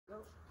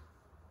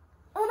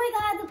my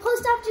God, the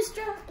post op just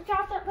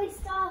dropped up my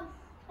stuff.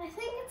 I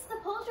think it's the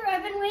poster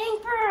I've been waiting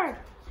for.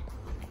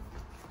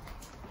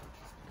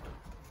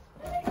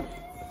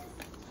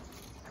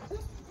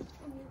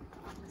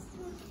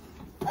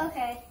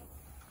 Okay,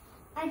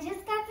 I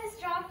just got this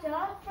dropped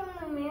off from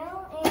the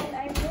mail, and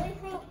I really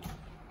think,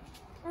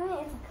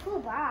 it's a cool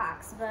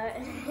box, but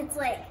it's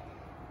like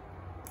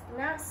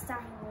not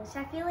stylish.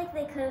 I feel like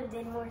they could have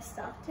did more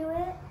stuff to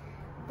it,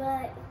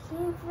 but it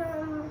came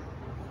from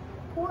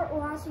Port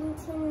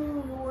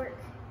Washington, New York.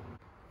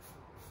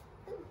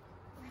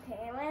 Okay,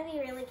 I'm gonna be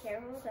really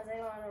careful because I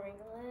don't want to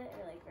wrinkle it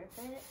or like rip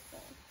it. So.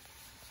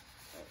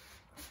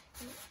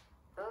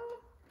 Oh.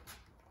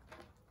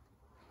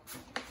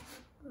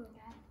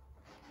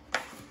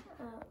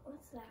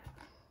 What's that?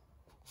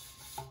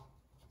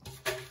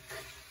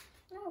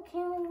 No,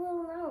 came with a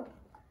little note.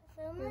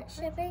 Fulfillment,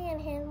 shipping,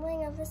 and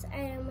handling of this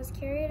item was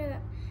carried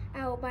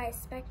out by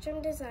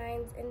Spectrum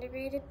Designs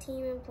integrated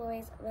team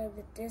employees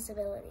with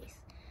disabilities.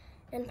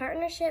 In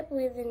partnership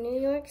with the New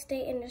York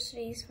State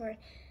Industries for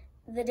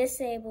the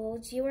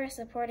Disabled, you are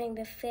supporting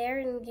the fair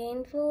and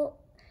gainful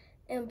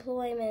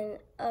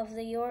employment of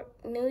the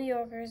New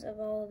Yorkers of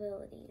all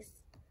abilities.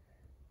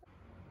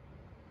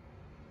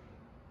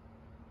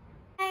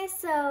 Okay,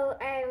 so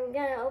I'm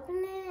gonna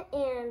open it,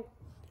 and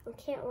I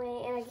can't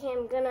wait, and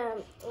I'm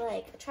gonna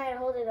like try to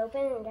hold it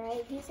open and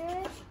guide a piece of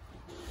it.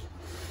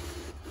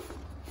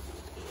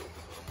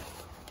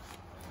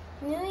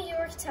 New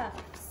York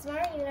Tough,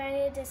 smart,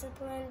 united,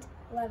 disciplined,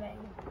 loving.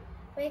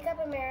 Wake up,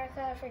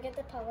 America, forget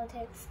the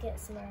politics, get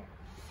smart.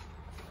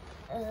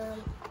 We're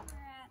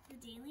at the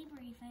daily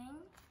briefing.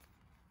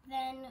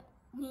 Then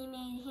we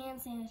made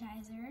hand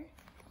sanitizer.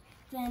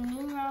 Then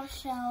New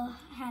Rochelle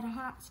had a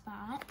hot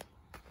spot.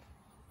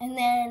 And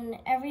then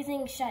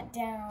everything shut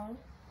down.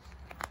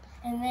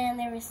 And then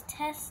there was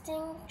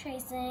testing,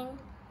 tracing,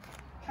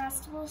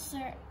 hospital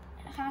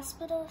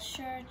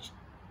search,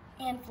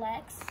 and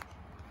flex,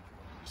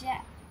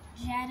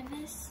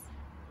 Jadavis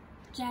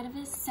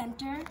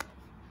Center.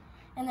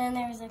 And then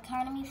there was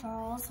Economy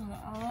Falls, and it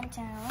all went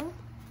down.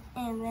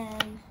 And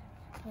then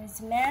there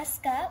was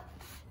Mask Up.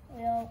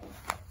 We all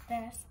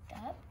masked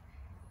up.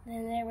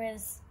 Then there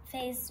was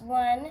Phase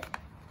 1,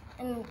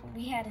 and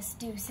we had to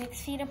do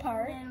 6 feet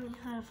apart. And we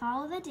had to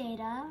follow the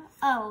data.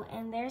 Oh,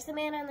 and there's the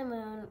man on the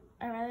moon.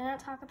 I'd rather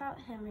not talk about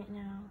him right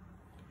now.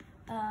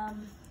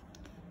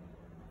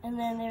 And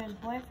then there was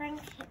Boyfriend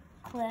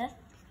Cliff.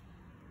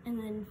 And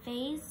then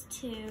Phase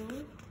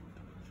 2.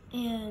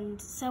 And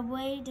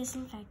subway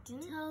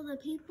disinfectant. Tell the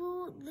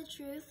people the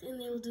truth and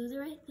they will do the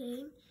right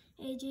thing.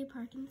 AJ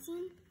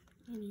Parkinson.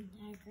 I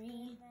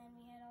agree. And then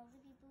we had all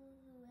the people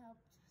who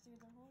helped through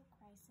the whole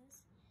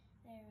crisis.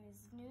 There was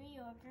New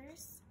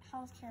Yorkers,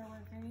 healthcare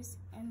workers,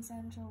 and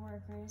central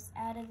workers,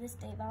 out of the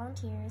state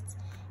volunteers,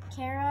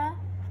 Kara,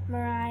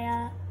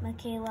 Mariah,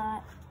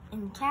 Michaela,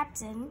 and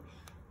Captain.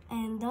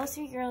 And those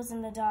 3 girls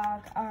and the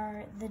dog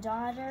are the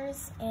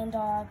daughters and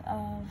dog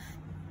of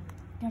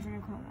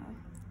Governor Cuomo.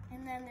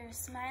 And then there's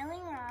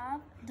Smiling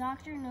Rob,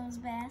 Dr. Knows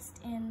Best,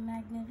 and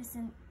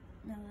Magnificent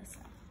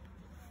Melissa.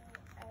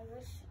 I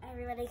wish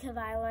everybody could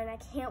buy one. I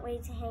can't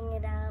wait to hang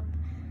it up.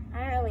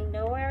 I don't really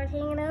know where I would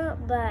hang it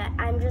up, but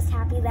I'm just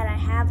happy that I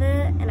have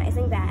it, and I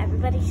think that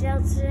everybody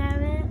else should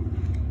have it.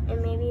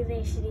 And maybe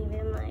they should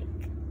even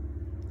like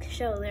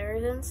show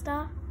theirs and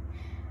stuff.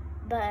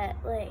 But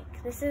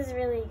like, this is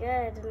really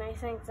good, and I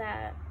think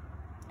that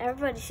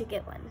everybody should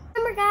get one.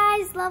 Remember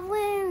guys, love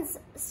wins,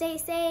 stay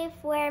safe,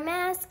 wear a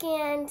mask,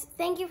 and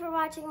thank you for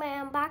watching my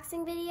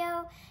unboxing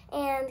video,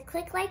 and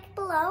click like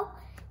below,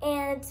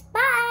 and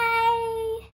bye!